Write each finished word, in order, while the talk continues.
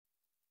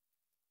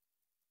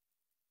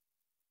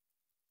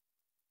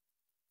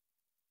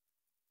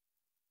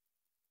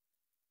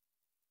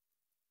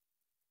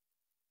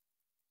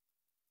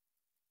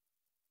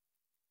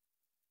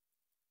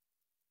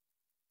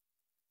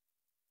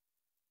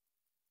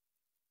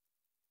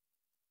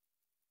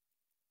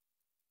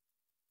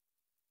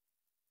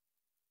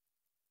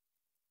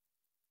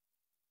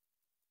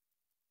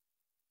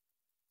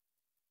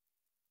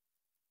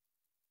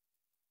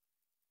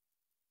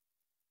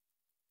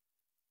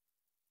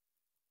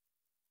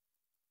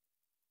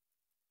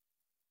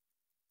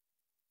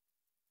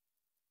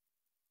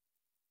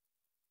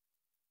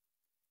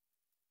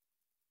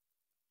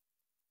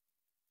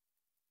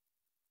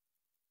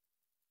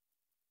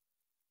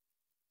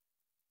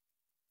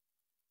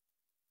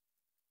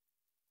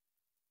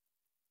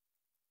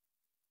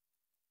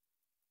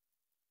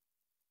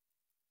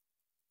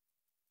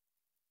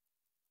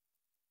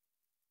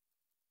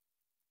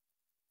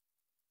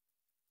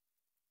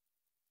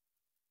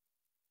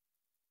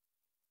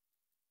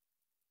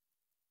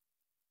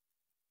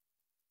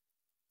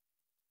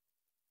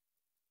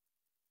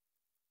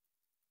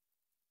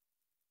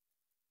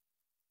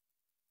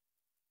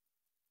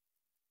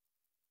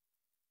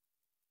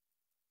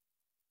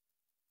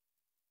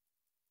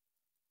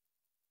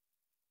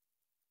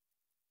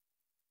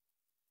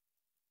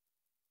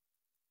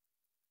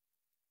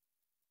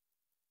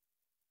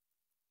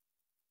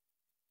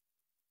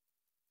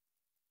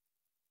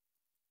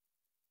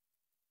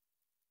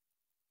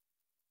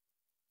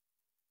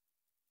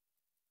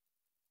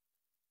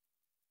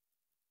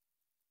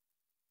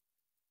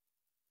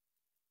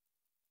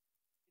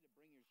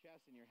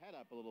chest and your head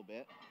up a little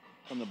bit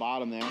from the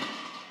bottom there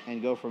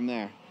and go from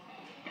there.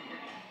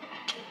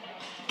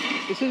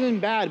 This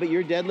isn't bad, but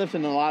you're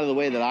deadlifting a lot of the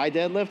way that I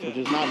deadlift, which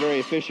is not very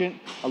efficient.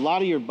 A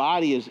lot of your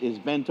body is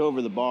bent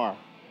over the bar.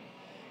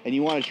 And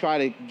you want to try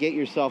to get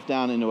yourself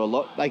down into a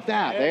low, like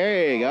that.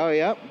 There you go,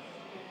 yep.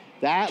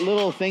 That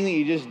little thing that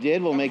you just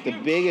did will make the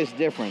biggest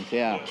difference,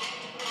 yeah.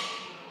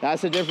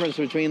 That's the difference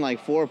between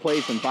like 4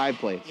 plates and 5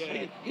 plates.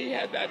 Yeah, he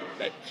had that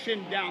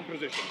chin down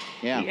position.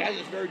 Yeah. He has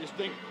this very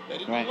distinct, they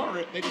didn't learn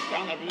it, they just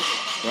found that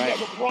position. Right. You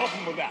have a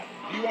problem with that.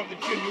 Do you want the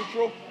chin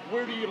neutral?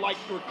 Where do you like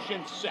your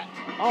chin set?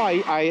 Oh,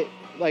 I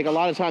like a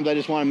lot of times I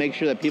just want to make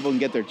sure that people can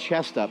get their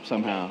chest up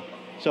somehow. Okay.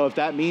 So if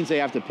that means they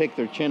have to pick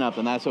their chin up,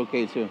 then that's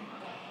okay too.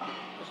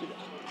 Let's see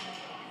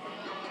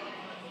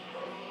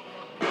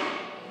this.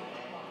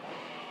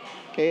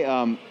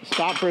 Okay,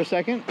 stop for a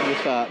second.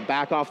 Just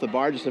back off the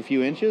bar just a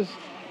few inches.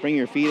 Bring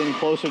your feet in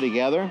closer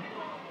together.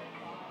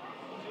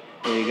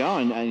 There you go.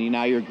 And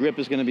now your grip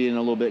is going to be in a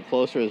little bit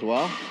closer as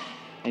well.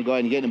 And go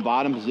ahead and get in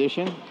bottom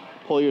position.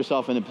 Pull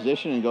yourself into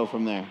position and go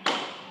from there.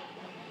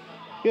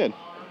 Good.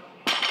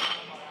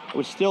 I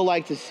would still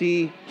like to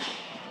see...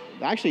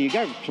 Actually, you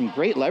got some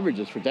great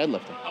leverages for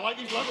deadlifting. I like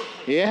these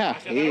leverages.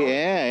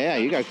 Yeah.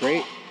 You got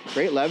great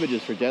leverages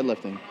for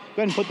deadlifting.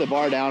 Go ahead and put the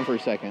bar down for a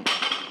second.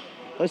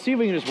 Let's see if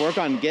we can just work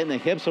on getting the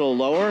hips a little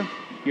lower.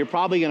 You're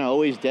probably going to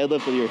always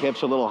deadlift with your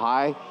hips a little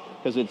high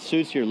because it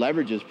suits your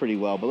leverages pretty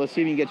well. But let's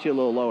see if we can get you a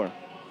little lower.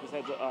 Just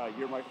have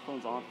your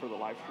microphone's on for the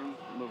live stream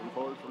moving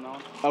forward from now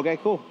on. Okay,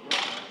 cool.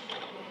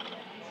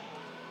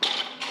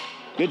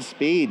 Good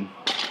speed.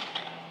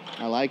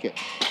 I like it.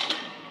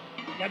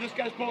 Now this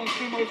guy's pulling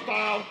sumo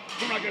style.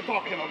 We're not going to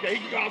talk to him, okay?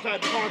 He can go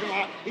outside the parking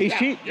lot. He's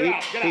cheating. Get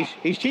out.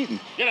 He's cheating.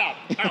 Get out.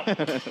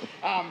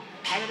 I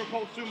never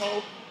pulled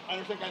sumo. I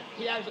understand that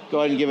he has. Go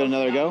ahead and give it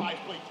another go.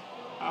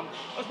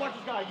 Let's watch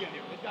this guy again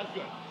here. This guy's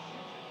good.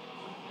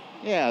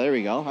 Yeah, there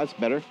we go. That's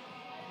better.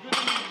 Good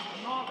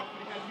novice, but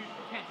he has huge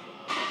potential.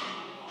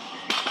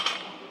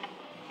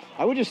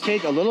 I would just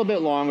take a little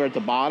bit longer at the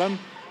bottom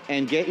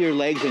and get your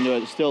legs into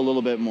it still a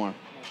little bit more.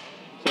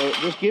 So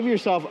just give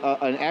yourself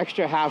an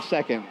extra half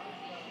second.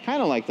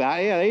 Kind of like that.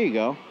 Yeah, there you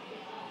go.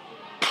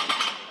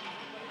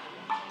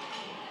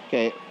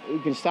 Okay, we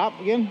can stop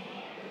again.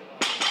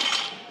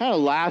 Kind of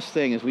last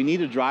thing is we need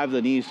to drive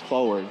the knees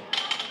forward.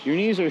 Your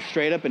knees are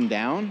straight up and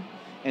down,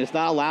 and it's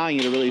not allowing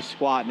you to really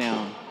squat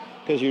down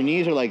because your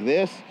knees are like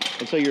this,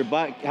 and so your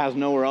butt has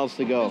nowhere else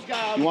to go.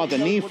 You want the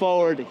knee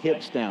forward,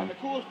 hips down. And the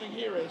coolest thing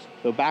here is...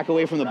 So back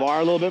away from the bar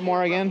a little bit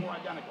more again.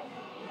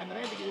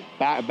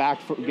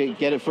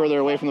 Get it further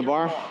away from the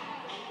bar.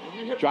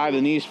 Drive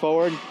the knees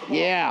forward.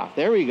 Yeah,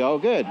 there we go.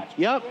 Good.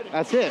 Yep,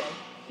 that's it.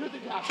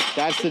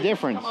 That's the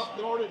difference.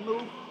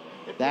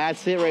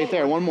 That's it right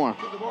there. One more.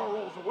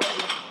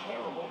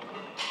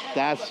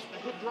 That's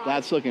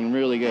looking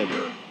really good.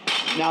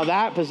 Now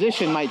that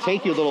position might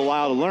take you a little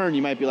while to learn.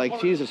 You might be like,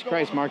 Jesus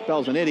Christ, Mark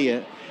Bell's an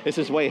idiot. This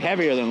is way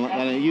heavier than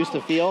it used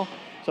to feel.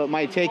 So it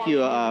might take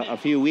you a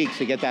few weeks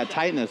to get that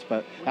tightness,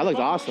 but that looks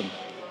awesome.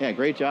 Yeah,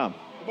 great job.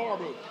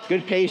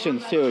 Good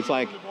patience too. It's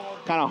like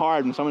kind of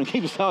hard when someone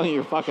keeps telling you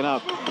you're fucking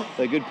up.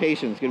 But good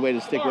patience, good way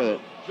to stick with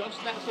it.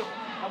 Just that's it.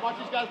 I watch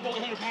these guys pull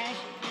 100 pounds.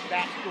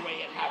 That's the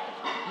way it happens.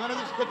 None of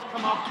these hits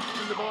come up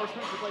in the bar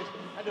swing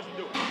replacement. That doesn't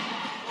do it.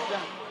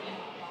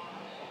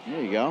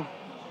 There you go.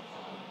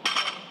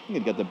 You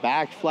got the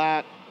back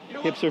flat,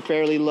 hips are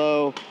fairly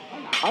low.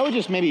 I would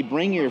just maybe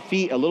bring your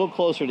feet a little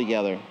closer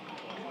together.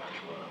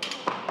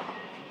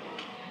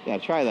 Yeah,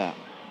 try that.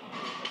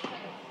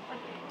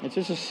 It's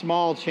just a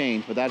small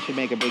change, but that should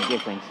make a big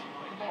difference.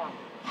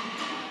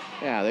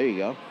 Yeah, there you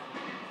go.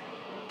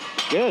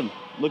 Good.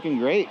 Looking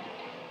great.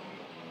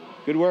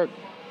 Good work.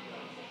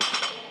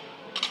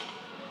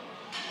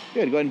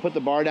 Good. Go ahead and put the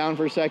bar down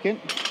for a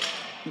second.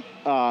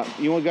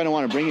 You're going to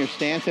want to bring your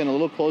stance in a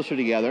little closer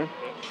together.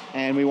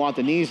 And we want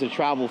the knees to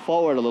travel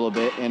forward a little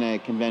bit in a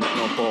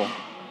conventional pull.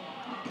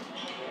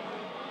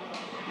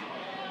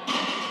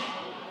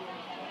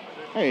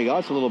 There you go.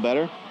 That's a little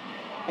better.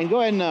 And go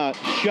ahead and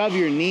shove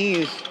your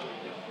knees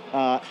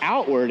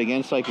outward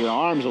against like your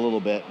arms a little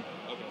bit.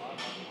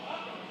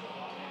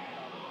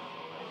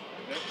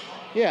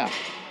 Yeah.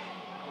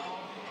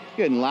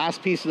 Good. And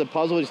last piece of the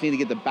puzzle, we just need to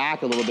get the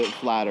back a little bit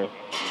flatter.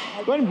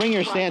 Go ahead and bring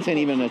your stance in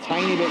even a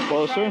tiny bit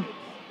closer.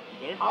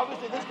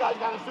 Obviously, this guy's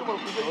got a sumo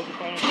position.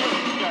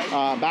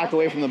 Back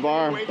away from the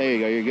bar. There you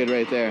go. You're good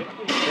right there. Yep.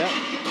 Let me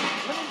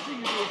see you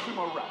do a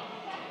sumo rep.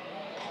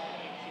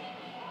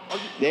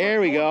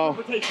 There we go.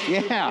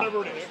 Yeah.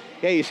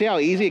 Yeah, you see how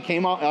easy it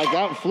came off? Like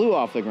that flew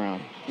off the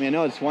ground. I mean, I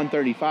know it's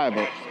 135,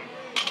 but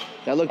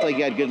that looked like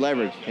you had good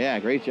leverage. Yeah,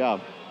 great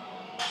job.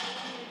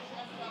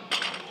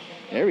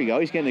 There we go.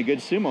 He's getting a good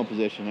sumo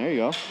position. There you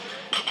go.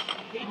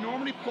 He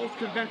normally pulls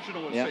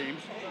conventional, it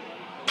seems.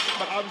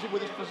 But obviously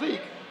with his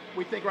physique,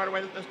 we think right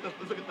away, let's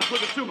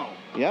look at sumo.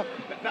 Yep.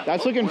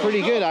 That's looking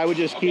pretty good. I would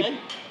just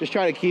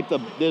try to keep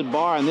the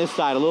bar on this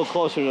side a little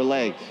closer to the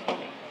legs.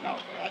 Okay. Now,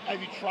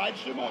 have you tried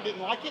sumo and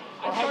didn't like it?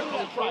 Or have you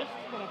tried?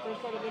 When I first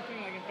started lifting,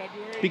 like in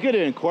February. Be good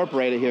to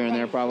incorporate it here and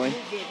there, probably.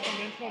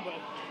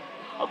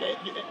 Okay,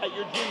 at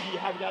your gym, do you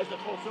have guys that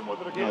pull sumo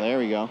that are good? Oh, there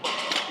we go.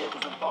 Give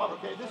us some thought,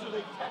 okay? This is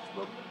a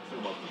textbook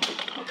sumo.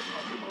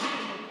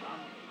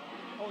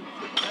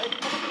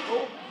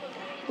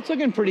 It's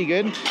looking pretty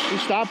good. You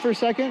stop for a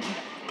second.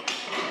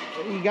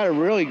 You got a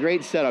really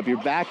great setup.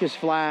 Your back is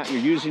flat.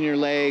 You're using your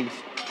legs.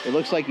 It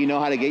looks like you know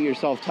how to get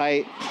yourself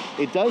tight.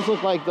 It does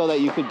look like, though,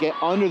 that you could get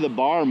under the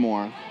bar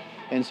more.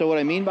 And so what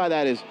I mean by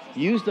that is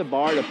use the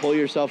bar to pull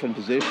yourself in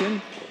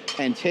position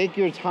and take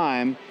your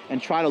time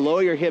and try to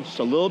lower your hips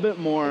a little bit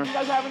more.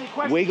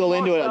 Wiggle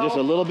into it just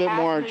a little bit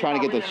more, trying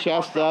to get the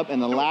chest up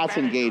and the lats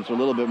engaged a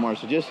little bit more.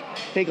 So just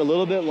take a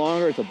little bit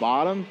longer at the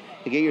bottom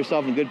to get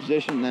yourself in good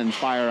position and then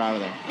fire out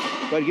of there.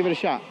 Go ahead, give it a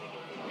shot.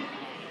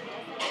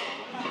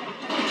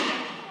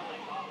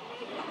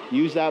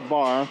 Use that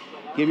bar.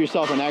 Give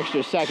yourself an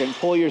extra second.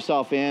 Pull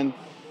yourself in.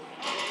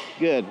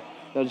 Good.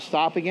 Now just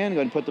stop again. Go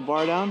ahead and put the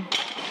bar down.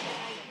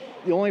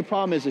 The only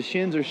problem is the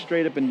shins are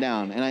straight up and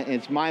down. And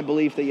it's my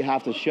belief that you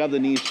have to shove the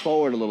knees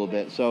forward a little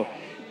bit. So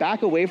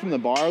back away from the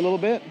bar a little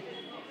bit.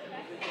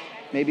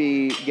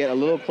 Maybe get a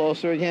little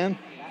closer again.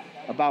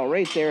 About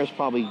right there is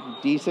probably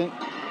decent.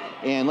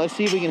 And let's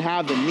see if we can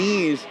have the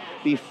knees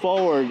be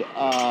forward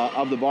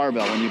of the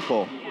barbell when you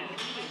pull.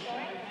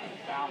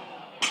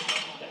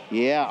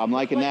 Yeah, I'm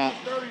liking that.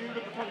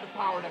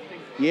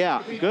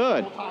 Yeah,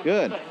 good,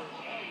 good.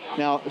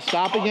 Now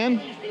stop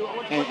again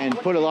and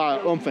put a lot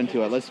of oomph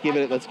into it. Let's give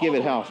it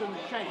hell.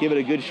 Give it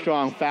a good,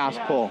 strong, fast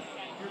pull.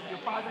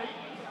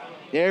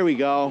 There we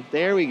go.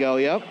 There we go.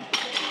 Yep.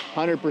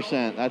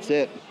 100%. That's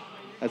it.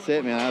 That's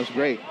it, man. That was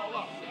great.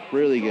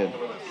 Really good.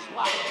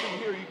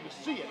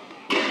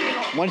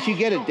 Once you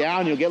get it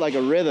down, you'll get like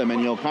a rhythm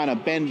and you'll kind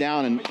of bend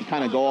down and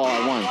kind of go all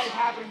at once.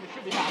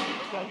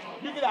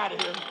 You get out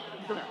of here.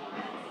 Come here.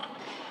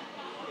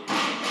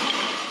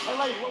 Hey,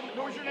 lady,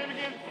 what was your name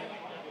again?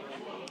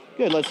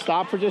 Good, let's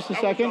stop for just a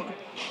second.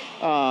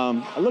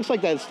 It looks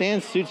like that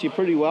stance suits you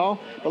pretty well,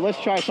 but let's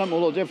try something a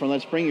little different.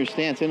 Let's bring your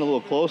stance in a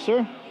little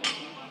closer.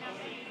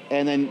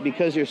 And then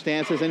because your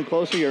stance is in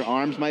closer, your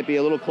arms might be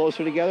a little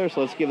closer together, so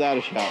let's give that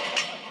a shot.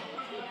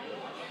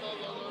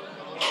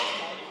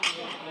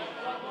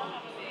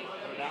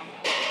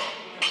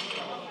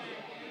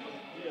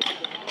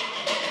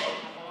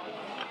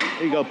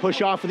 There you go,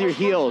 push off with your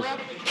heels.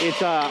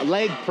 It's a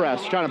leg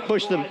press, trying to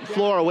push the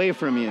floor away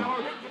from you.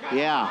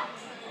 Yeah.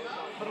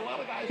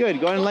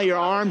 Good, go ahead and let your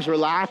arms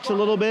relax a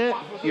little bit.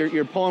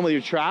 You're pulling with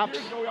your traps.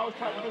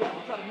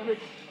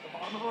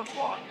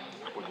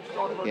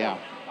 Yeah.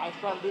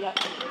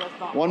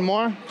 One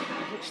more.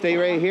 Stay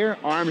right here,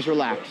 arms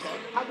relaxed.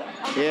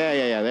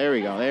 Yeah, there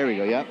we go,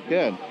 yep,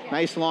 good.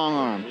 Nice long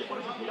arm.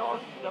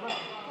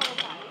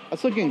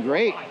 That's looking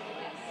great.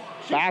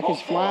 Back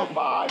is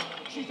flat.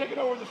 She's taking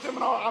over the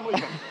seminar, I'm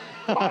leaving.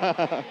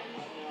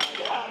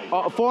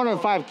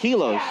 405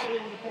 kilos.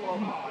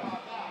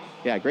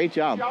 Yeah, great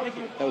job.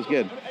 That was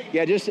good.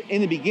 Yeah, just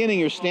in the beginning,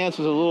 your stance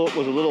was a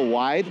little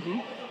wide,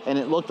 and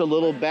it looked a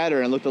little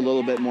better and looked a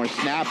little bit more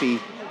snappy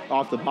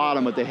off the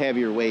bottom with the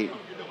heavier weight.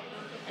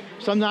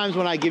 Sometimes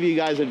when I give you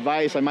guys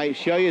advice, I might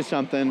show you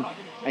something,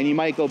 and you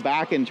might go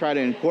back and try to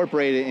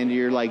incorporate it into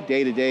your like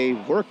day-to-day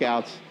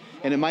workouts,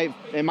 and it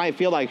might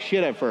feel like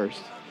shit at first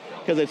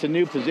because it's a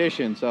new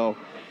position. So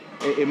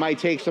it might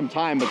take some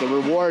time, but the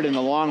reward in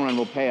the long run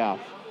will pay off.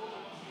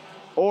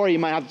 Or you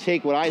might have to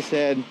take what I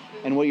said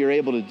and what you're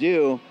able to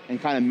do and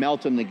kind of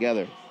melt them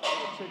together.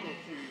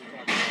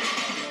 The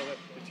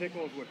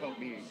tickles would help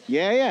me.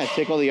 Yeah,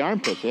 tickle the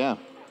armpits, yeah.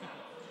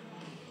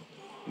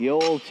 The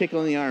old tickle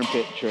in the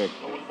armpit trick.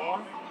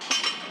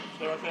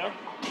 Stay right there.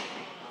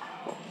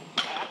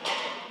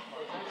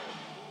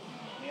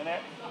 In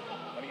there.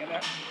 Let me in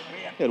there.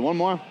 Good, one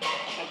more.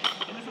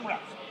 Into some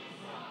reps.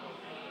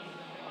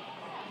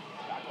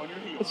 Back on your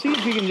heels. Let's see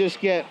if you can just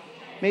get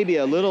maybe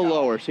a little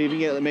lower, so you can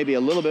get maybe a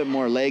little bit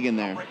more leg in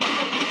there. Do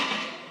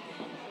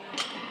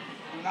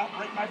not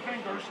break my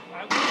fingers.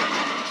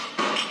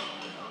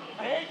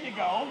 There you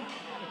go.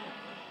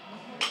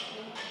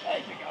 There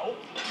you go.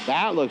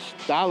 That looks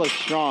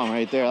strong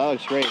right there. That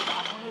looks great. Go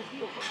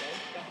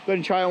ahead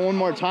and try it one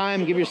more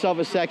time. Give yourself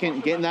a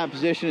second, get in that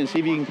position, and see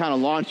if you can kind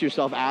of launch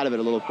yourself out of it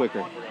a little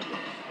quicker.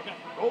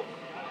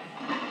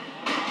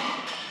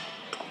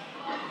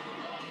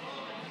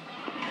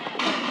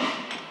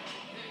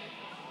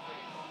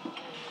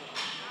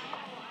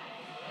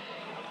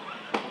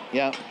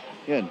 Yeah,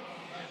 good.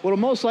 What'll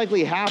most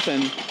likely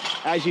happen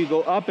as you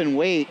go up in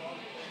weight,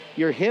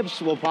 your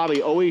hips will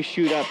probably always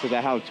shoot up because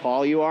of how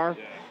tall you are.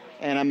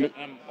 And I'm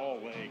all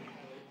leg.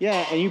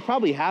 Yeah, and you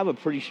probably have a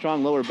pretty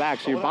strong lower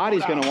back, so your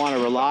body's going to want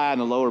to rely on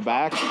the lower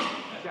back.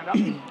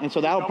 And so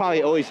that'll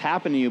probably always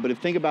happen to you. But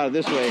think about it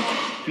this way,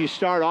 if you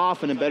start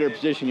off in a better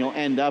position, you'll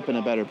end up in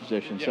a better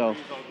position. So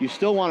you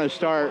still want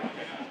to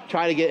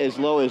try to get as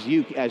low as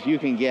you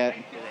can get.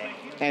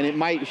 And it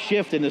might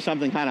shift into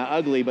something kind of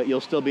ugly, but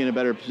you'll still be in a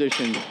better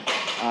position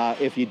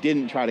if you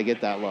didn't try to get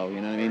that low.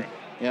 You know what I mean?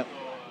 Yep.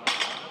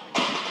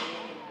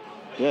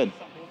 Good.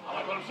 I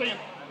like what I'm seeing.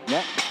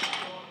 Yep.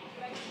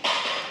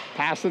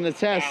 Passing the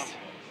test.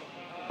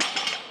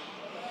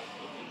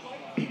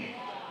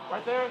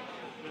 Right there.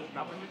 There's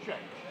nothing to change.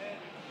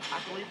 I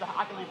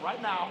can leave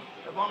right now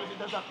as long as it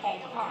does that all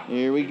the time.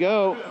 Here we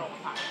go. Do that all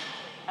the time.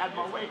 Add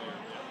more weight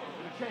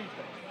to change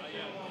things.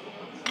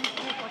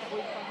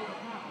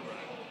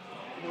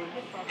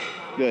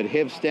 Good.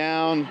 Hips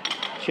down,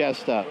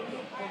 chest up.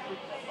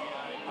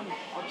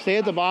 Stay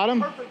at the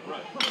bottom.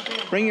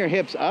 Bring your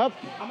hips up.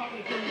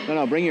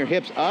 No, bring your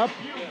hips up.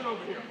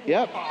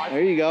 Yep,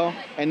 there you go.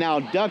 And now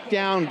duck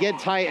down, get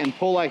tight, and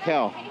pull like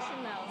hell.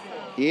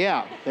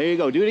 Yeah, there you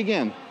go. Do it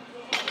again.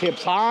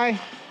 Hips high,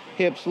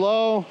 hips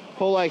low,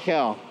 pull like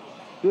hell.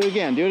 Do it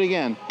again, do it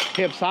again.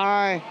 Hips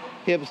high,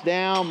 hips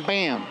down,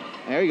 bam.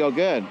 There you go,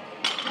 good.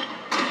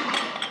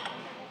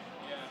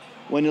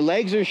 When the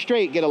legs are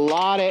straight, get a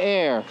lot of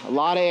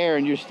air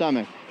in your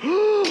stomach.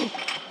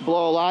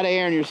 Blow a lot of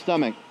air in your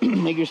stomach.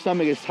 Make your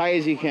stomach as tight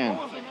as you can.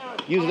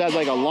 Use it as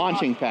like a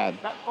launching pad.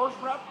 That first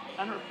rep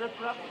and her fifth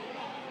rep,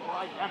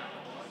 like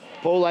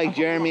pull like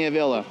Jeremy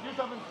Avilla. Do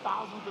something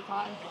thousands of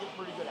times, you get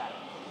pretty good at it.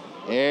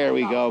 There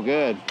we go,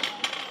 good.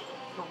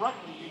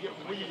 Correctly, you get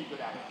really good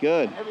at it.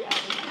 Good. Every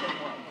athlete is the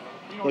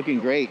same way. Looking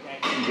great.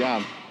 Good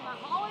job. I'm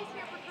always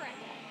here for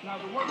correction. Now,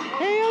 the work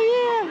Hell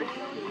yeah.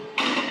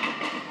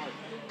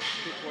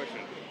 Quick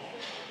question.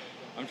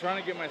 I'm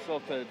trying to get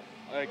myself to,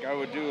 like, I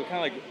would do kind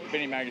of like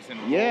Benny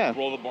Magnuson,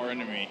 roll the bar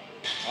into me.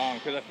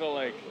 Because I feel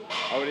like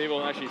I would be able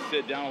to actually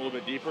sit down a little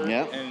bit deeper.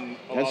 Yeah,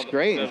 that's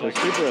great. It's like,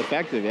 super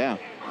effective, yeah.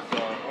 So,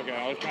 okay,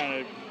 I was kind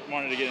of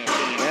wanted to get an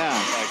opinion. Yeah,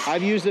 Like,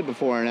 I've used it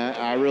before, and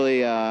I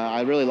really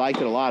liked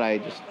it a lot. I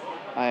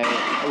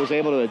was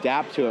able to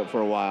adapt to it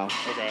for a while.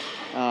 okay.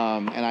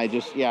 And I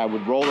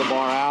would roll the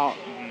bar out.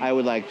 I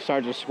would like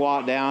start to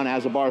squat down.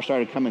 As the bar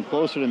started coming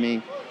closer to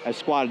me, I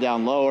squatted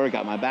down lower,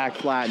 got my back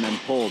flat, and then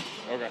pulled.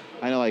 Okay.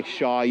 I know like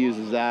Shaw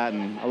uses that,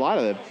 and a lot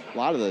of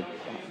the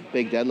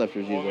big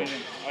deadlifters Well, use I it.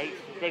 mean, I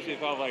especially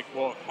thought like,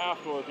 well, if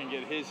Halfdor can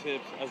get his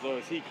hips as low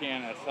as he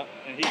can,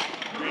 and he's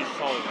pretty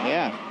solid.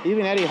 Yeah,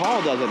 even Eddie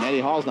Hall does it. And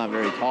Eddie Hall's not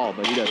very tall,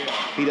 but he does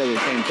the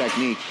same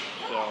technique.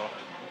 So,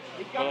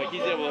 but like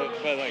he's able to,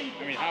 but like,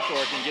 I mean,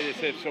 Halfdor can get his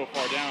hips so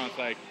far down, it's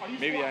like,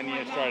 maybe I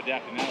need to start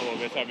adapting that a little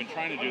bit. So I've been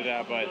trying to do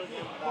that, but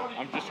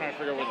I'm just trying to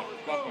figure out where the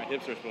fuck my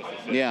hips are supposed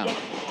to sit. Yeah.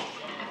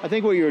 I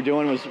think what you were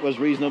doing was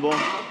reasonable.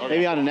 Okay.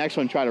 Maybe on the next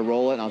one, try to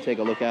roll it, and I'll take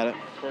a look at it.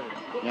 Perfect.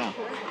 Yeah.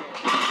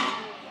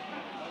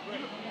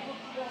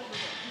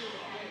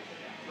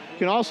 You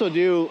can also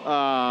do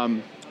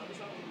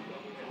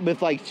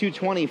with like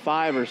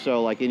 225 or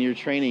so, like in your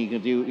training,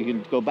 you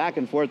can go back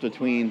and forth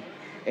between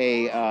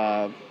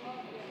a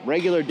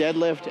regular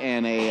deadlift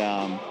and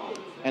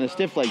a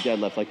stiff leg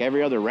deadlift, like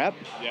every other rep.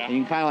 Yeah. And you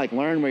can kind of like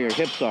learn where your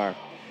hips are.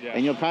 Yeah.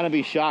 And you'll kind of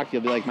be shocked.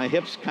 You'll be like, my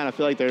hips kind of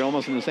feel like they're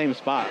almost in the same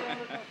spot.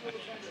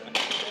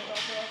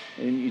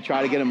 And you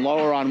try to get them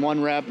lower on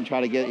one rep and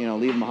try to get,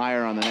 leave them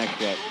higher on the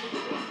next rep.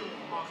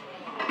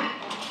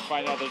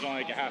 Find out there's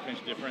only like a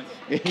half-inch difference.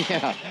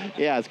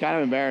 Yeah, it's kind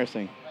of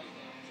embarrassing.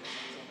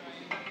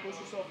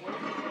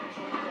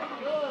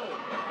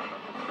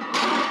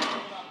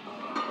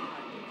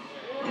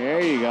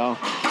 There you go.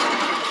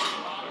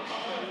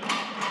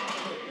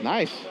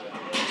 Nice.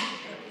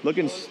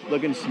 Looking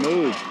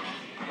smooth.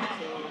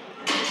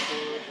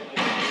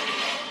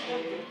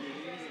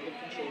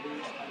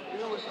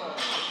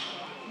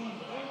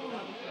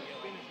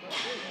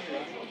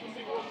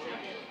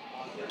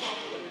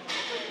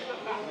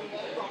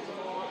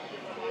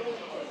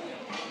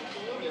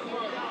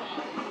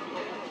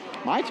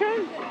 My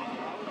turn?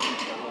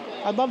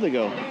 I'd love to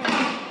go.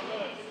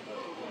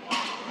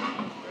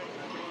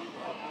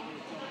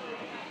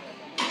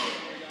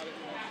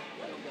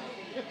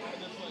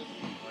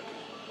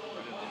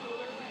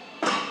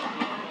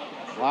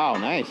 Wow,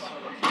 nice.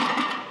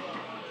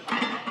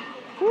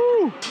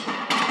 Woo!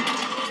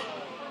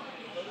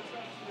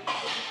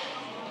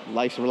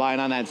 Likes relying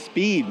on that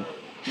speed.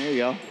 There you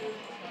go.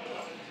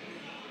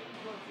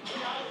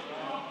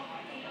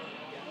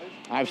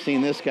 I've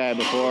seen this guy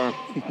before.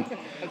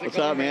 What's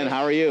up, man?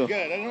 How are you?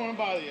 Good. I didn't want to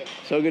bother you.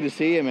 So good to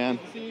see you, man.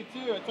 See you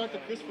too. I talked to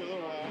Chris for a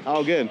little while.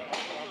 Oh, good.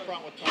 Up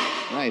front with Tom.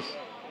 Nice.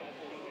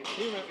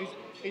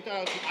 He thought I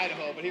was from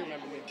Idaho, but he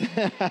remembered me.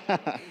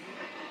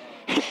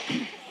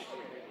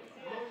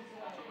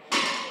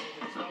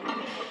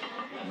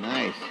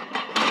 Nice.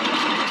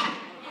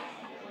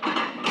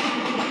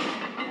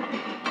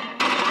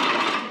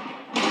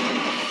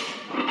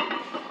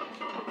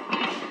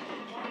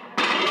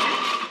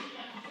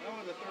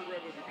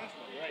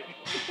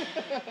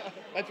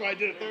 That's why I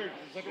did a third.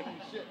 Looking for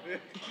shit.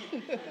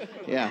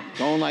 Yeah,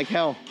 going like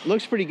hell.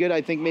 Looks pretty good.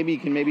 I think maybe you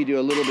can do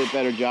a little bit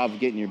better job of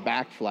getting your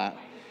back flat.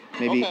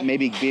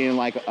 Maybe being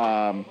like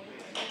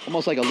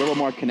almost like a little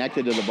more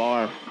connected to the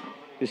bar.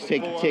 Just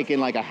taking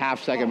like a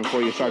half second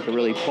before you start to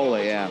really pull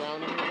it. Yeah.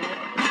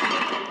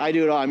 I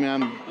do it all. I mean,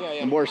 I'm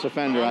a worst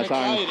offender. That's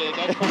how I'm.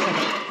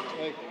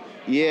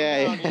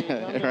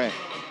 Yeah. Right.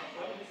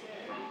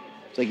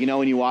 It's like,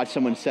 when you watch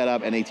someone set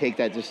up and they take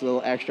that just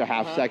little extra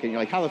half second, you're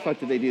like, how the fuck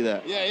did they do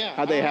that? Yeah.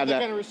 How'd they have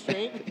that? kind of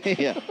restraint.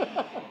 Yeah.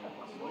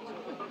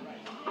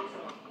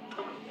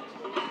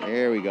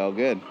 There we go.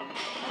 Good.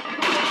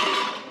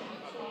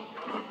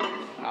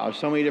 Wow, there's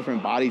so many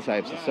different body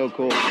types. It's so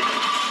cool. Can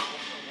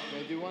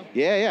I do one?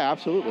 Yeah, yeah,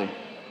 absolutely.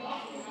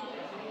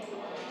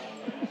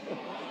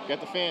 Got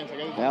the fans. I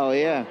got Hell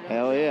yeah,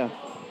 hell yeah.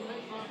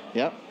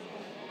 Yep.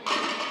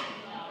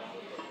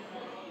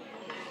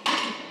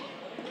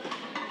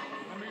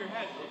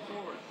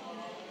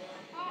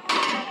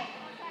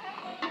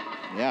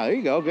 Yeah, there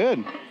you go,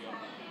 good.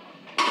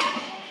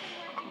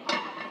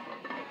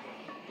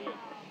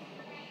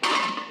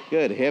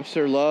 Good, hips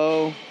are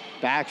low,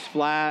 back's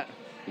flat,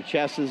 your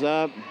chest is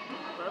up.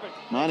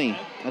 Perfect. Money,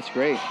 that's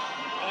great.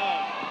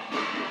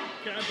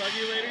 Can I bug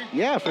you later?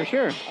 Yeah, for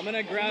sure. I'm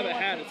gonna grab a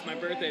hat. It's my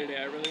birthday today.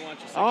 I really want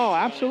you to. Oh,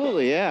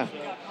 absolutely, yeah.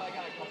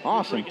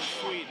 Awesome.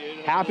 Freaking sweet,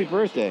 dude. Happy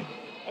birthday.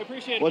 I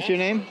appreciate it. What's man.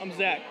 your name? I'm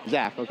Zach.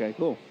 Zach, okay,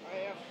 cool.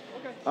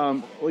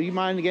 Well, you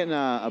mind getting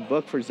a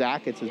book for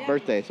Zach? It's his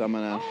birthday, so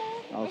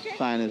I'll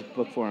sign his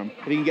book for him.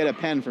 If you can get a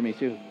pen for me,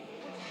 too.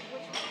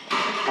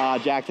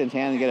 Jackson's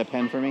hand and get a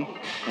pen for me.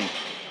 Thanks.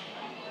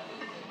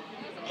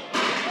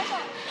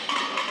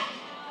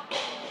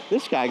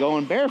 This guy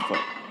going barefoot.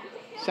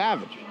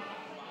 Savage.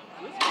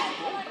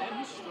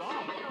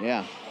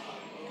 Yeah.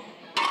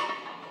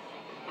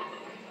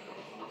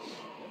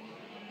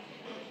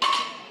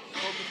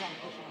 Focus on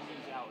pushing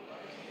these out.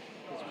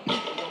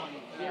 Because we're going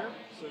here,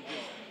 so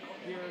just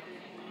here,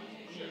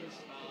 knees.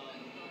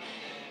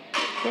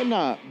 Go ahead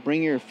and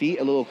bring your feet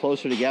a little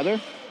closer together.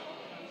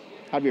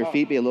 Have your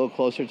feet be a little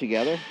closer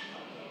together.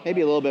 Maybe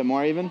a little bit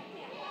more even.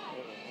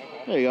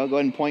 There you go. Go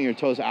ahead and point your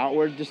toes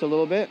outward just a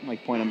little bit.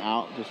 Like point them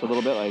out just a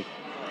little bit like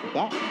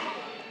that.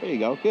 There you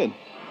go. Good.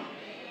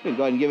 Good.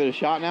 Go ahead and give it a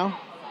shot now.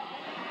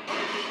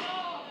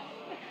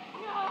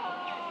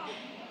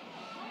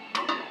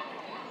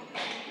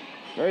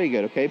 Very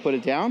good. Okay, put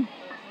it down.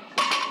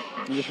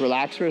 And just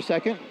relax for a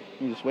second.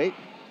 And just wait.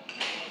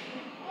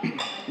 You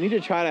need to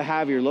try to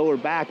have your lower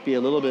back be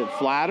a little bit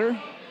flatter.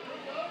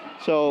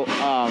 So,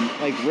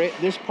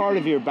 this part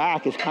of your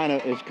back is kind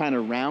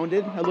of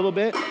rounded a little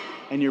bit,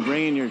 and you're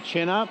bringing your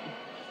chin up.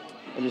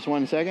 Just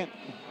 1 second.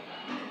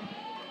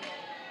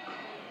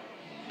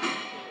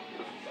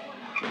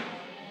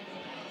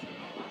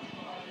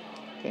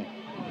 Okay.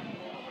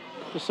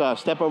 Just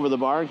step over the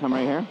bar and come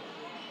right here.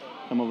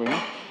 Come over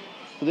here.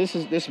 So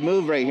this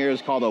move right here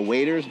is called a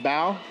waiter's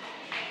bow,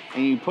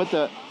 and you put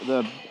the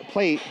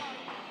plate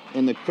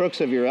in the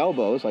crooks of your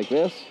elbows like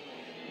this,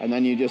 and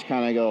then you just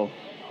kind of go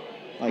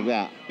like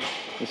that.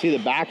 You see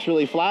the back's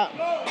really flat?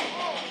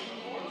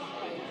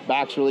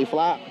 Back's really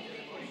flat.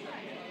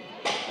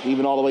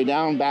 Even all the way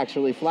down, back's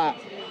really flat.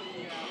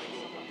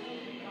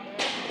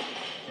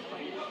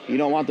 You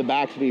don't want the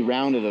back to be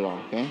rounded at all,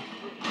 okay?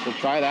 So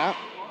try that.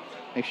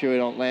 Make sure we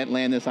don't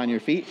land this on your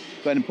feet.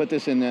 Go ahead and put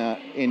this in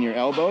your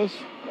elbows,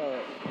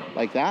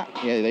 like that.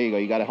 Yeah, there you go.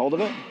 You got a hold of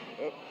it?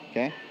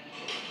 Okay.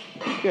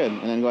 Good.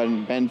 And then go ahead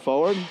and bend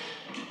forward.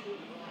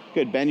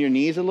 Good. Bend your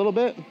knees a little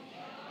bit.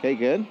 Okay,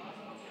 good.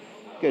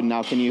 Good.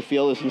 Now, can you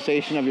feel the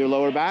sensation of your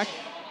lower back?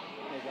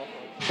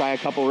 Try a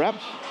couple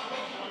reps.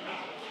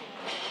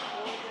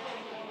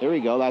 There we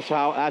go. That's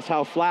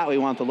how flat we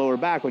want the lower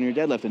back when you're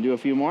deadlifting. Do a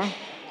few more.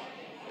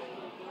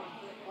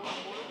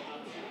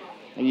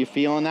 Are you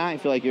feeling that? You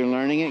feel like you're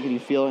learning it? Can you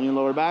feel it in your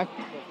lower back?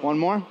 One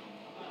more.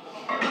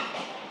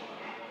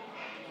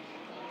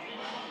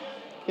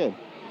 Good.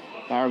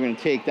 Now we're going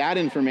to take that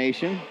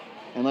information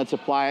and let's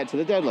apply it to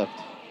the deadlift.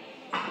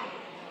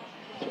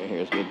 So right here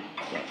is good.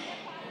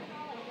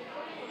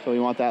 So we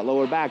want that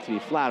lower back to be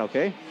flat,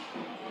 okay?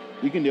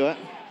 You can do it.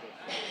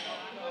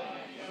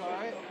 All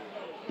right.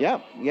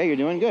 Yep. Yeah, you're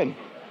doing good.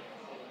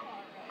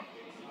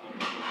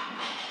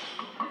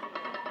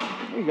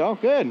 There you go.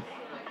 Good.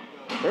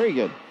 Very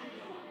good.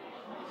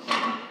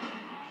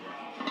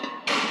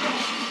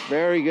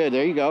 Very good.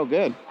 There you go.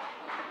 Good.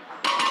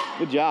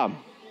 Good job.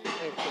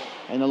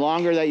 And the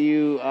longer that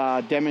you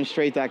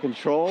demonstrate that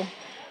control,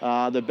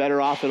 the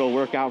better off it'll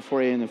work out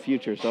for you in the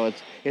future. So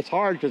it's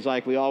hard because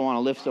like we all want to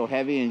lift so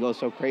heavy and go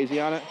so crazy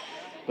on it,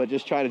 but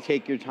just try to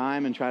take your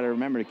time and try to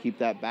remember to keep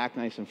that back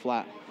nice and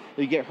flat. If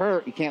you get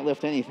hurt, you can't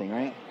lift anything,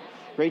 right?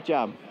 Great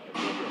job.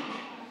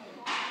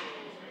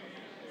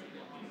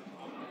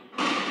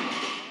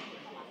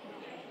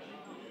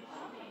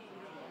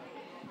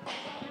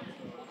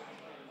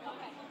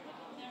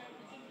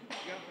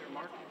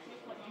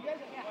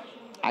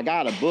 I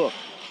got a book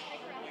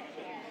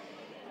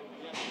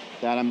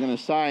that I'm going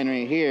to sign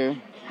right here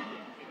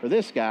for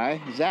this guy,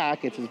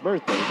 Zach. It's his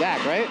birthday.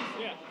 Zach, right?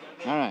 Yeah.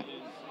 All right.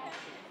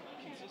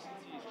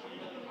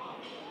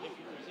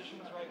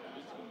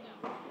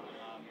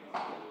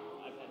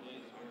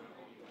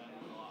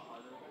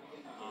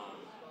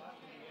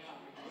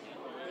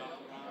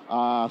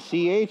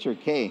 CH or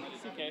K?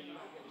 CK.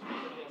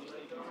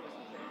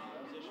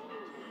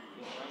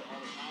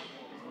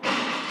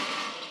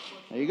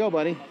 There you go,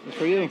 buddy. It's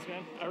for you. Thanks,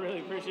 man. I really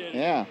appreciate it.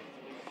 Yeah.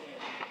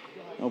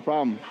 No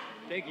problem.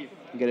 Thank you.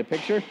 You get a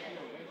picture?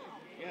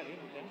 Yeah, dude.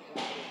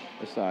 Yeah.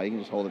 Just, you can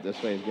just hold it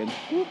this way. It's good.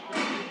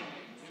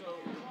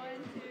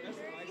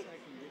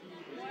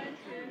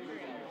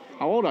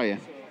 How old are you?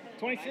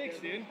 26,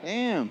 dude.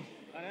 Damn.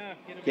 I know.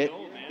 Getting a bit Get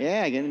old, man.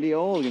 Yeah, getting to be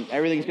old.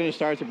 Everything's going to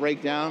start to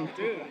break down.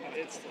 Dude,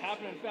 it's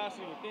happening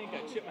faster than you think.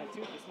 I chipped my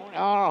tooth this morning.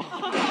 Oh.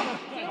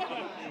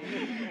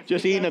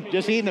 just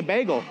eating a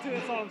bagel. Dude,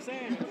 that's all I'm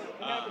saying. It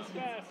happens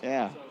fast.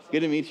 Yeah.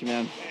 Good to meet you,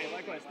 man. Hey,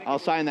 likewise. I'll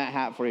sign that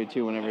hat for you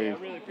too whenever I you.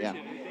 really appreciate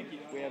it. Thank you.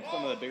 We have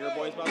some of the bigger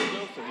boys about to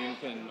go, so you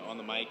can, on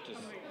the mic,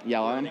 just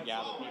yell at them.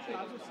 gather people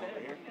over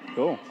here.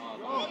 Cool.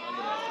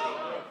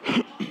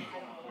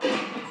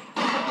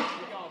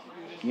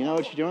 You know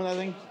what you're doing with that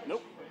thing?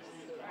 Nope.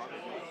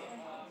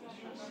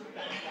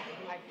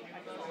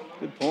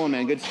 Good pulling,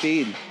 man. Good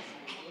speed.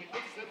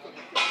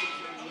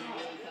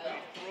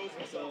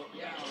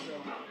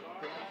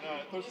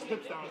 Push his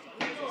hips down as he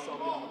pulls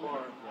himself on the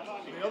bar.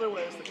 And the other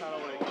way is to kind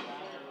of like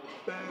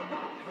bend,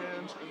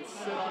 hinge, and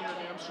sit on your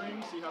hamstring,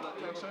 so you have that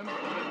tension, and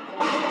then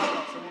pull your back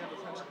up so you have the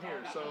tension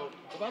here. So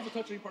if that's a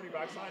touch any part of your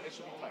backside, it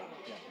should be tight.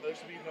 Yeah. There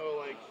should be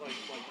no like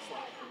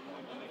slack.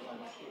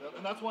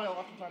 And that's why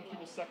oftentimes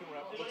people's second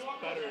rep looks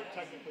better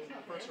technically than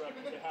the first rep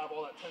because they have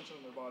all that tension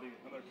in their body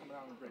and they're coming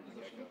out in a great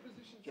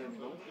position. Jeremy,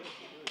 no?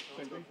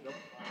 Same thing? Nope.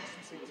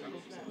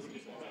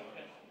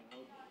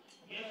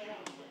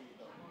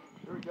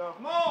 Here we go.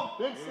 Come on!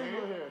 Big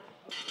single here.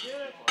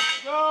 Get it.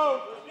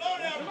 Go! Go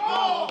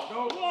now!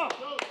 Go! Go!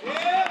 Go!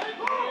 Yeah!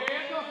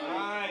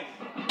 Nice.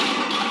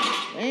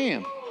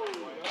 Damn.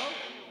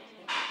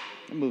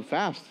 That moved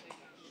fast.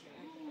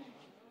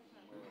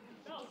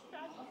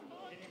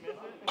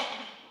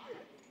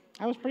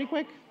 That was pretty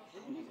quick.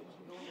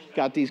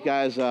 Got these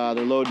guys, they're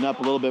loading up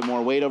a little bit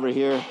more weight over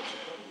here.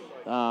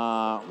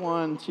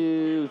 1,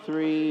 2,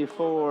 3,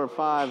 4,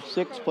 5,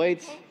 6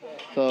 plates.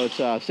 So it's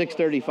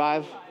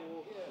 635.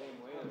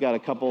 We've got a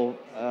couple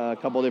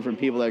different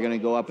people that are going to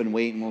go up and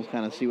weight, and we'll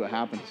kind of see what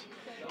happens.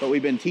 But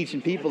we've been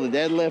teaching people the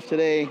deadlift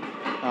today,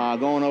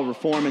 going over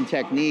form and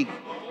technique,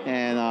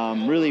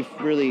 and really,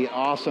 really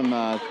awesome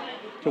to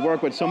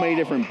work with so many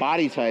different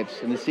body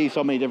types and to see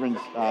so many different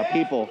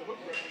people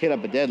hit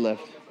up a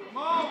deadlift.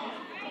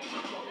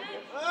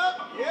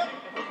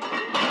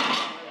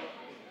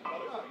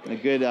 A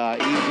good,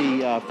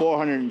 easy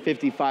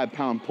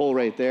 455-pound pull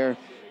right there.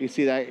 You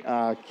see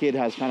that kid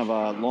has kind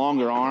of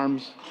longer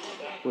arms,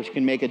 which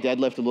can make a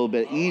deadlift a little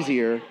bit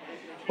easier,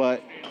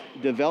 but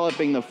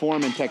developing the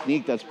form and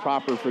technique that's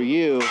proper for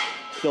you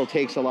still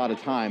takes a lot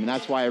of time, and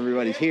that's why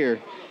everybody's here,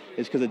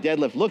 is because the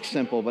deadlift looks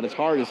simple, but it's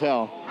hard as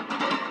hell.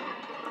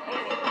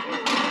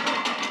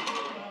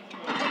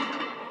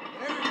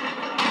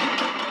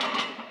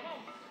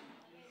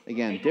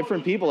 Again,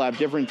 different people have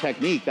different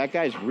technique. That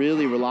guy's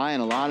really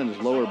relying a lot on his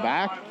lower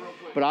back,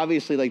 but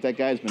obviously, like, that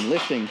guy's been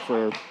lifting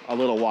for a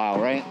little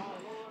while, right?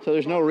 So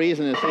there's no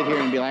reason to sit here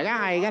and be like,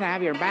 you gotta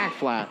have your back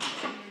flat.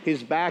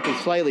 His back is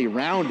slightly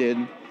rounded,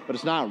 but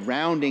it's not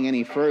rounding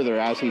any further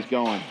as he's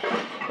going.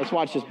 Let's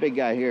watch this big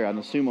guy here on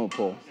the sumo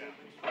pull.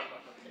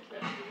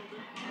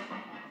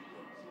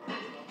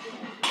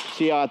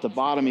 See how at the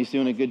bottom he's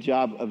doing a good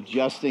job of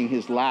adjusting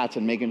his lats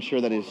and making sure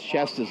that his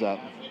chest is up.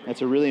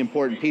 That's a really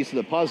important piece of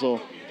the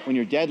puzzle when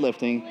you're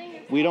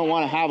deadlifting. We don't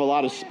want to have a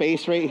lot of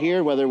space right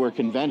here, whether we're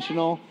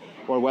conventional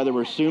or whether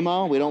we're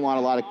sumo. We don't want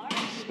a lot of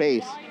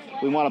space.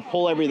 We want to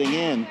pull everything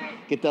in,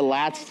 get the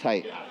lats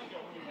tight. How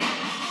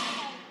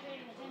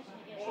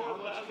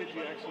much could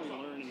you actually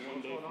learn in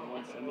one day from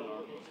one seminar?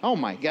 Oh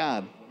my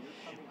God.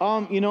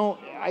 You know,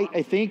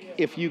 I think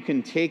if you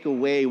can take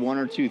away one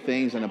or two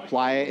things and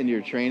apply it into your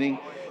training,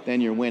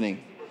 then you're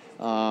winning.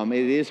 It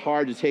is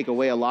hard to take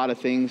away a lot of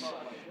things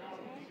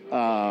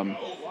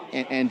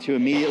and to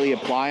immediately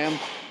apply them.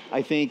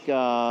 I think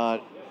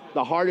the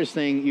hardest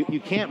thing,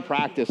 you can't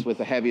practice with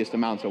the heaviest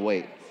amounts of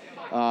weight.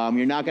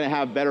 You're not going to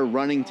have better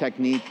running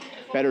technique,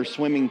 better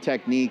swimming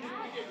technique,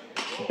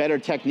 better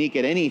technique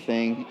at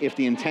anything if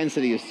the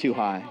intensity is too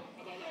high.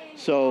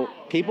 So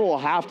people will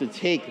have to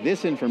take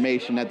this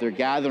information that they're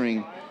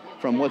gathering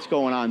from what's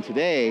going on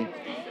today,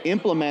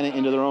 implement it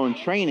into their own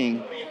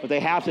training, but they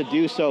have to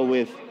do so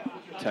with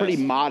pretty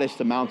modest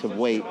amounts of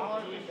weight.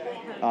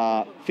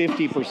 50%,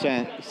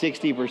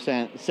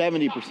 60%,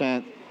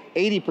 70%,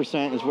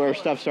 80% is where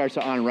stuff starts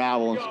to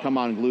unravel and come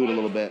unglued a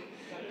little bit.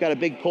 Got a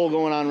big pull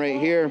going on right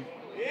here.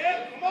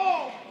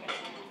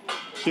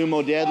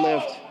 Sumo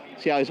deadlift.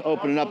 See how he's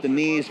opening up the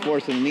knees,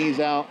 forcing the knees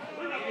out.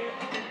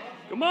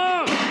 Come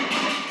on!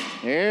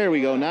 There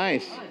we go,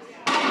 nice.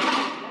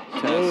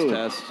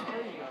 Test.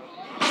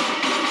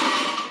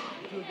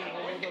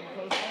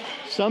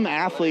 Some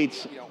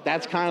athletes,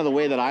 that's kind of the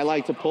way that I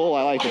like to pull.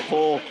 I like to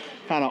pull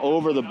kind of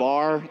over the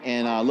bar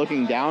and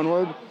looking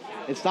downward.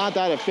 It's not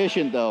that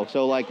efficient though.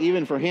 So like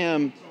even for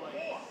him,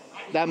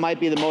 that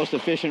might be the most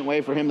efficient way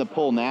for him to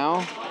pull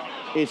now.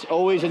 It's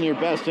always in your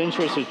best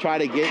interest to try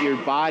to get your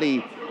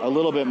body a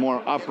little bit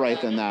more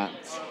upright than that.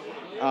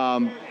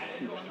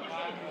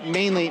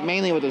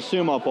 Mainly with a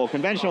sumo pull.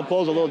 Conventional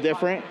pull is a little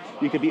different.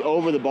 You could be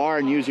over the bar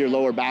and use your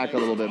lower back a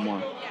little bit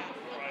more.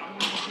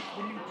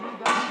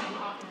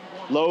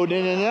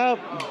 Loading it up.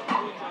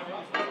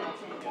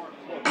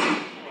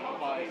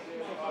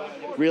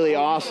 Really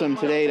awesome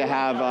today to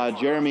have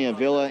Jeremy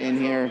Avilla in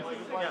here.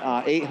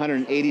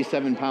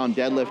 887-pound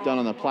deadlift done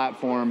on the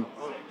platform.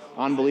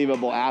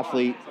 unbelievable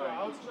athlete,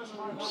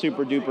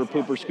 super duper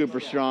pooper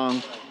scooper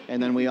strong.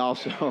 And then we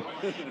also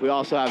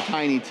have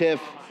Tiny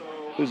Tiff,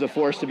 who's a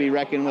force to be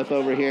reckoned with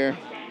over here.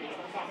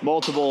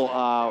 Multiple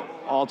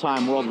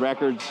all-time world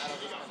records.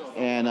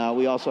 And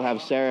we also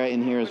have Sarah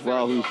in here as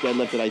well, who's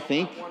deadlifted, I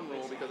think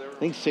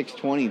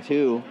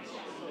 622.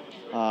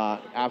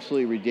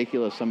 Absolutely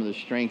ridiculous, some of the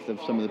strength of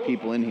some of the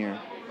people in here.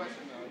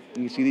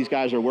 You can see these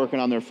guys are working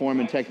on their form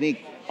and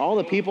technique. All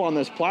the people on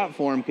this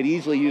platform could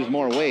easily use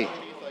more weight,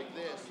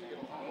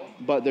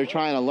 but they're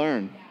trying to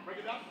learn.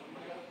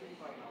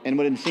 And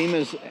what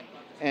Nseema's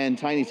and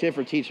Tiny Tiff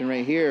are teaching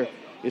right here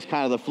is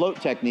kind of the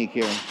float technique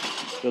here.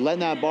 They're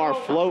letting that bar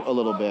float a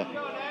little bit.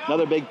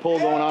 Another big pull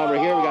going on over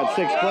here. We got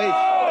 6 plates.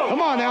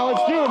 Come on now,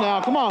 let's do it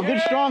now. Come on,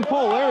 good strong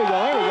pull. There we go,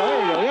 there we go, there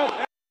we go.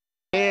 Yep.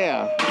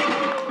 Yeah.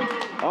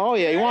 Oh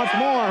yeah, he wants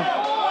more.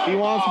 He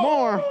wants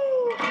more.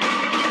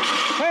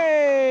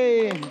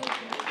 Hey!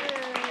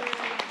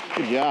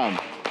 Good job.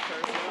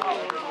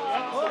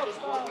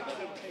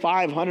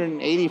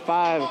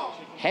 585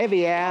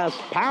 heavy ass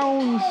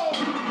pounds.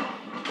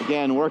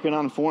 Again, working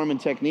on form and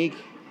technique.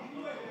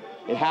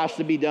 It has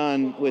to be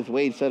done with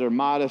weights that are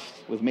modest,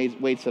 with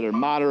weights that are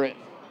moderate.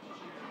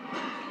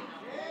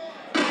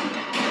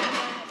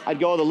 I'd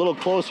go with a little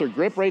closer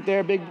grip right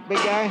there, big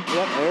guy.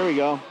 Yep, there we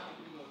go.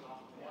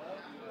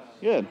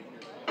 Good.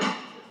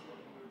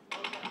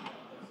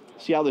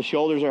 See how the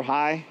shoulders are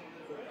high?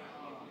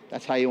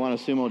 That's how you want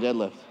a sumo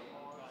deadlift.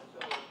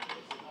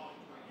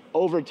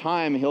 Over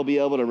time, he'll be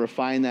able to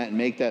refine that and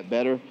make that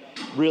better.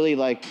 Really,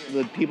 like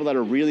the people that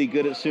are really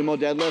good at sumo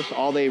deadlifts,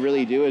 all they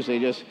really do is they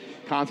just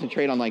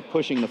concentrate on like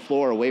pushing the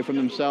floor away from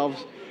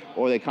themselves,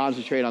 or they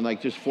concentrate on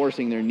like just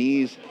forcing their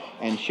knees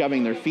and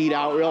shoving their feet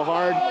out real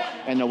hard,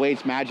 and the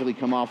weights magically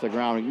come off the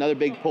ground. Another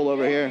big pull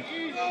over here.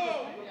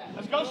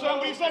 Let's go, son.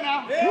 What do you say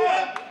now?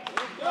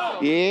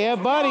 Yeah,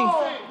 buddy.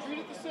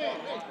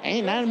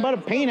 Ain't nothing but a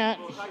peanut.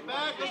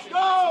 Let's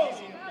go.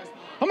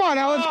 Come on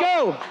now, let's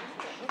go.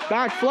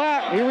 Back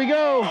flat. Here we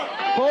go.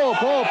 Pull,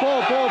 pull,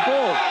 pull, pull,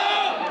 pull.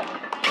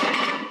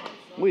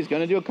 Oh, he's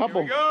gonna do a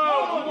couple.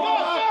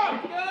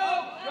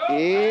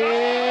 Yeah.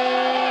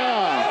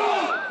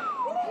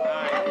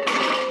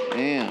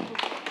 Damn.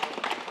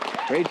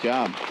 Great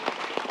job.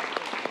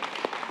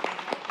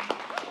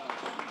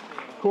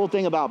 Cool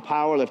thing about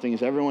powerlifting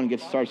is everyone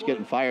starts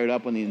getting fired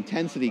up when the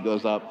intensity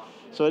goes up.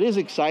 So it is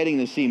exciting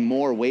to see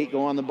more weight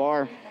go on the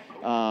bar.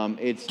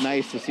 It's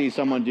nice to see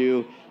someone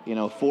do,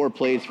 4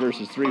 plates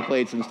versus 3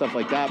 plates and stuff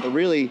like that. But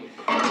really,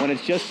 when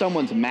it's just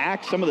someone's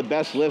max, some of the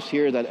best lifts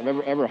here that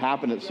have ever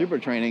happened at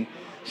SuperTraining,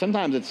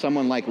 sometimes it's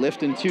someone like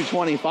lifting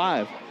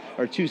 225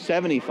 or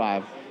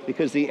 275,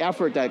 because the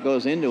effort that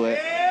goes into it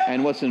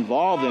and what's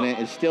involved in it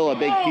is still a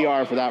big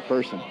PR for that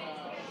person.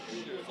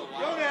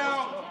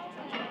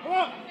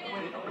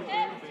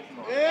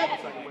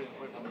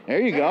 There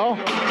you go.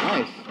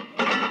 Nice.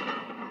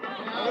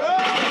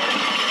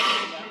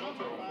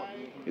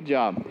 Good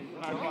job.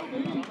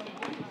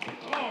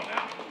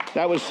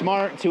 That was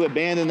smart to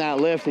abandon that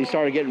lift. He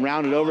started getting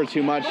rounded over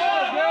too much.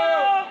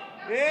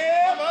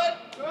 Yeah, bud.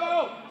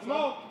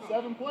 Go.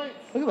 7 plates.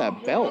 Look at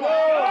that belt.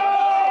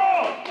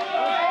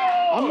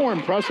 I'm more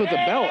impressed with the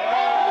belt.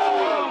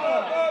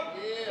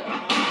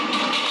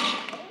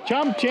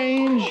 Chump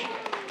change.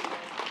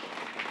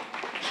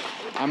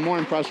 I'm more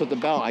impressed with the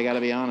belt, I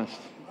gotta be honest.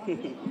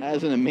 That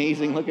is an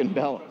amazing looking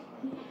belt.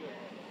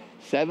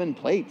 7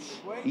 plates.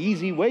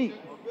 Easy weight.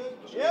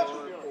 Yep.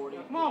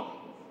 Come on.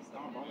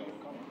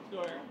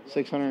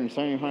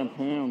 675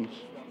 pounds.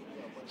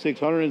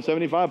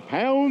 675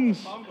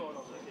 pounds.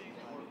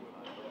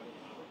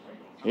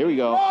 Here we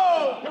go.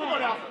 Whoa. Here we go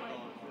now.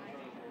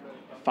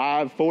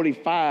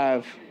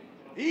 545.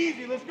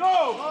 Easy. Let's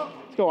go.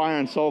 Let's go,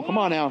 Iron Soul. Come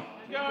on now.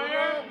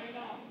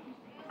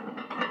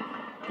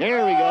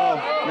 There we go.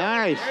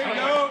 Nice. There you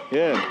go.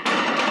 Good.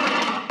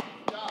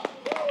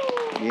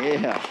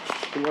 Yeah.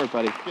 Good work,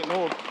 buddy. Getting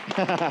old.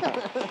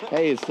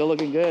 Hey, it's still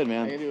looking good, I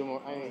man. can do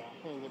more. I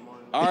can get more.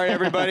 All right,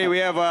 everybody, we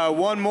have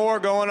 1 more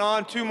going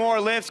on, 2 more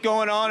lifts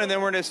going on, and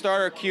then we're going to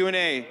start our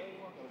Q&A.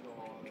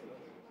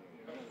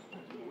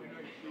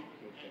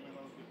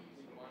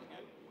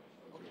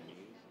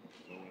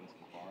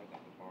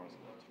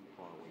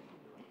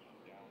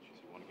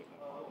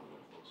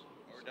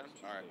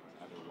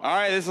 All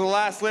right, this is the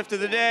last lift of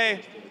the day.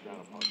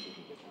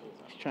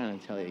 He's trying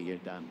to tell you you're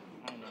done.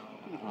 I know.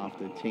 Off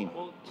the team.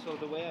 Well, so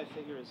the way I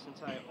figure is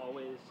since I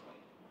always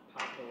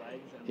pop the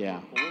legs and Yeah.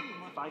 pull,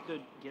 if I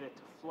could get it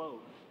to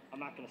float, I'm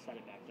not going to set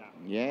it back down.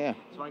 Yeah.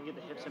 So I can get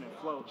the hips in and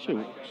float, Shoot.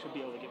 then I should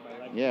be able to get my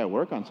leg. Yeah,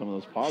 work on some of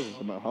those pauses.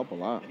 It'll help a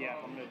lot. Yeah,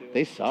 I'm going to do it.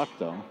 They suck,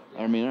 though.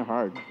 I mean, they're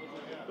hard.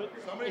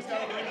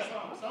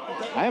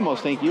 I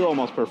almost think you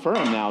almost prefer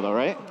them now, though,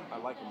 right? I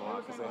like them a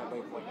lot because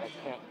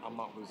I'm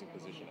not losing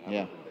position.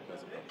 Yeah.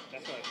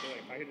 That's what I feel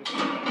like. If I could just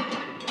get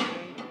that,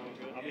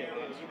 I'll be a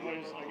lot smarter.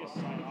 I guess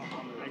sign off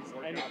on the next.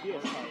 And it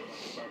feels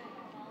tight.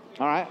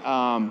 All right.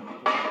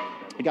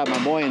 I got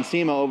my boy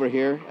Nseema over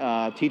here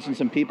teaching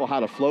some people how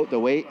to float the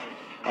weight.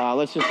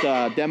 Let's just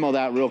demo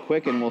that real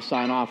quick, and we'll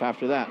sign off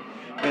after that.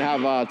 We're gonna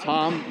have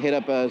Tom hit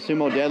up a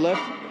sumo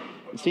deadlift.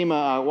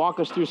 Seema, walk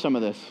us through some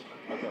of this.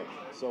 Okay,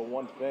 so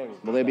one thing.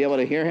 Will they be able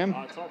to hear him?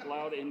 Talk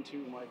loud into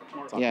mic.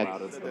 Talk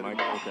loud into the mic.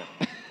 Okay.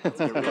 All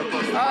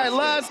right,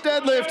 last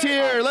deadlift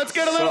here. Let's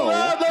get a little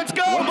loud. Let's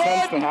go, What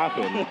tends bud. to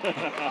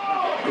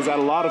happen is that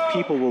a lot of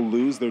people will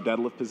lose their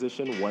deadlift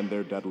position when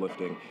they're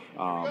deadlifting,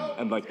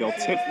 and like they'll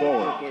tip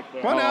forward.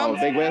 Come on now.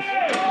 Big whiff.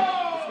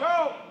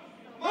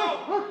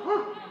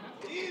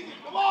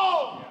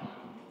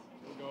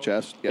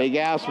 Chest. Yeah. Big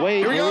ass weight.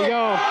 Here we go.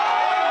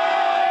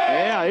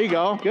 Yeah, there you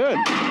go. Good.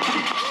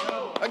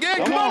 Again,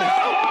 come on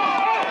now.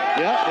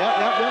 Yep.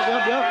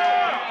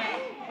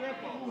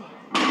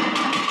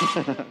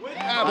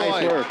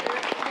 Nice work.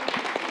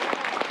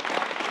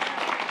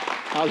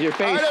 How's your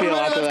face All right, feel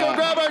everybody, after let's that? go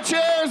grab our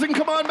chairs and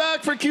come on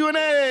back for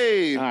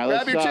Q&A. All right,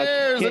 grab your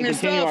chairs and your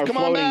continue stuff. our Come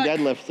on floating back.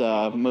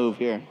 deadlift move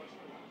here.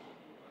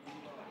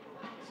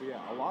 So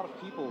yeah, a lot of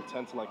people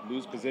tend to like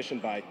lose position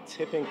by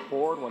tipping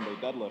forward when they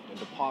deadlift, and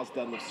the pause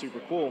deadlift's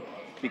super cool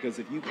because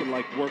if you can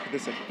like work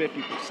this at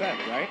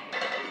 50%, right?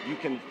 You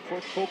can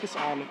focus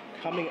on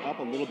coming up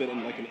a little bit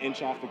and like an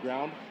inch off the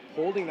ground,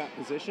 holding that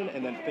position,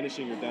 and then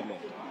finishing your deadlift.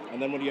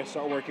 And then when you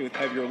start working with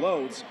heavier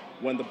loads,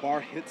 when the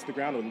bar hits the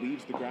ground or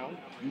leaves the ground,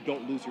 you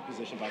don't lose your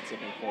position by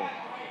tipping forward.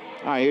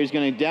 All right, here's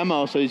going to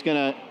demo. So he's going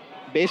to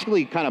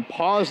basically kind of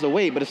pause the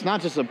weight, but it's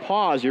not just a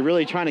pause. You're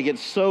really trying to get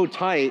so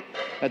tight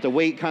that the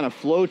weight kind of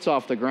floats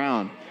off the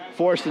ground,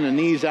 forcing the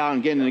knees out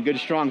and getting in a good,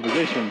 strong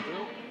position.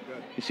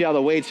 You see how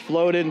the weight's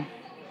floated?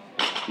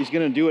 He's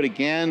going to do it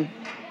again.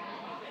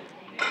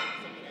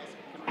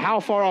 How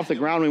far off the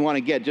ground we want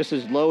to get? Just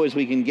as low as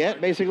we can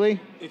get, basically?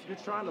 If you're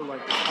trying to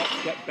like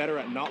get better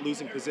at not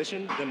losing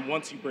position, then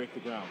once you break the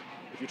ground.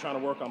 If you're trying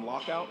to work on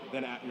lockout,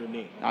 then at your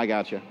knee. I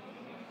got you.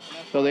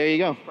 So there you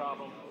go.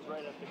 Problem. It's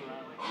right at the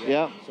ground.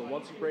 Yeah. So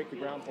once you break the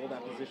ground, hold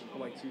that position for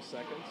like 2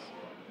 seconds.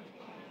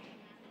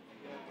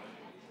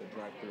 Then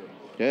drive through.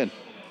 Good.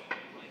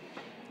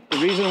 The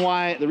reason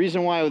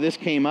why this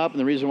came up and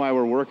the reason why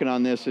we're working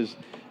on this is,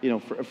 you know,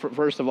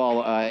 first of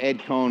all,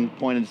 Ed Cohn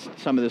pointed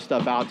some of this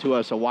stuff out to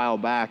us a while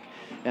back,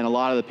 and a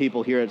lot of the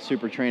people here at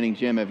SuperTraining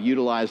Gym have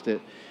utilized it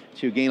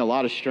to gain a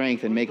lot of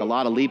strength and make a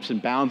lot of leaps and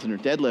bounds in their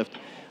deadlift.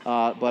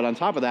 But on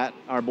top of that,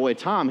 our boy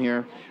Tom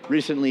here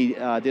recently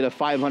did a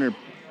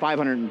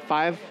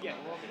 505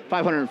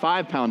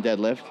 pound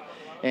deadlift,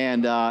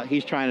 and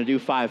he's trying to do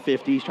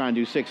 550, he's trying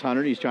to do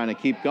 600, he's trying to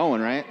keep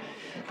going, right?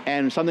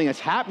 And something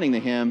that's happening to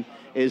him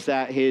is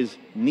that his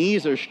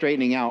knees are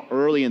straightening out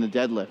early in the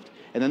deadlift,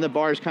 and then the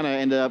bars kind of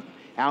end up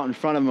out in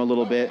front of him a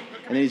little bit,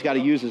 and then he's got to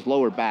use his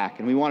lower back.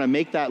 And we want to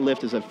make that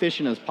lift as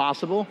efficient as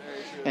possible.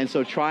 And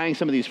so trying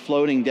some of these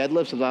floating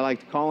deadlifts, as I like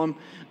to call them,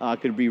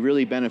 could be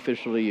really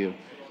beneficial to you.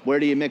 Where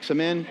do you mix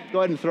them in? Go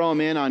ahead and throw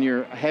them in on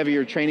your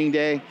heavier training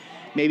day.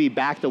 Maybe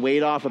back the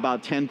weight off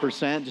about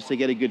 10% just to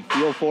get a good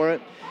feel for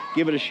it.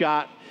 Give it a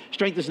shot.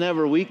 Strength is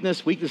never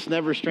weakness. Weakness is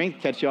never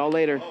strength. Catch you all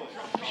later.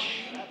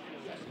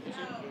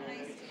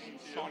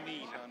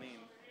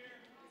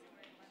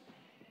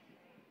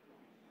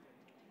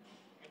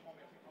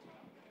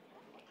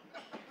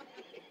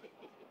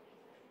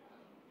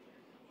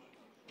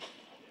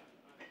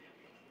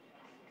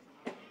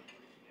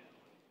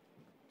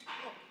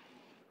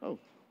 Oh,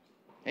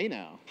 hey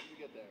now.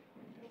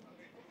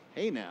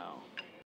 Hey now.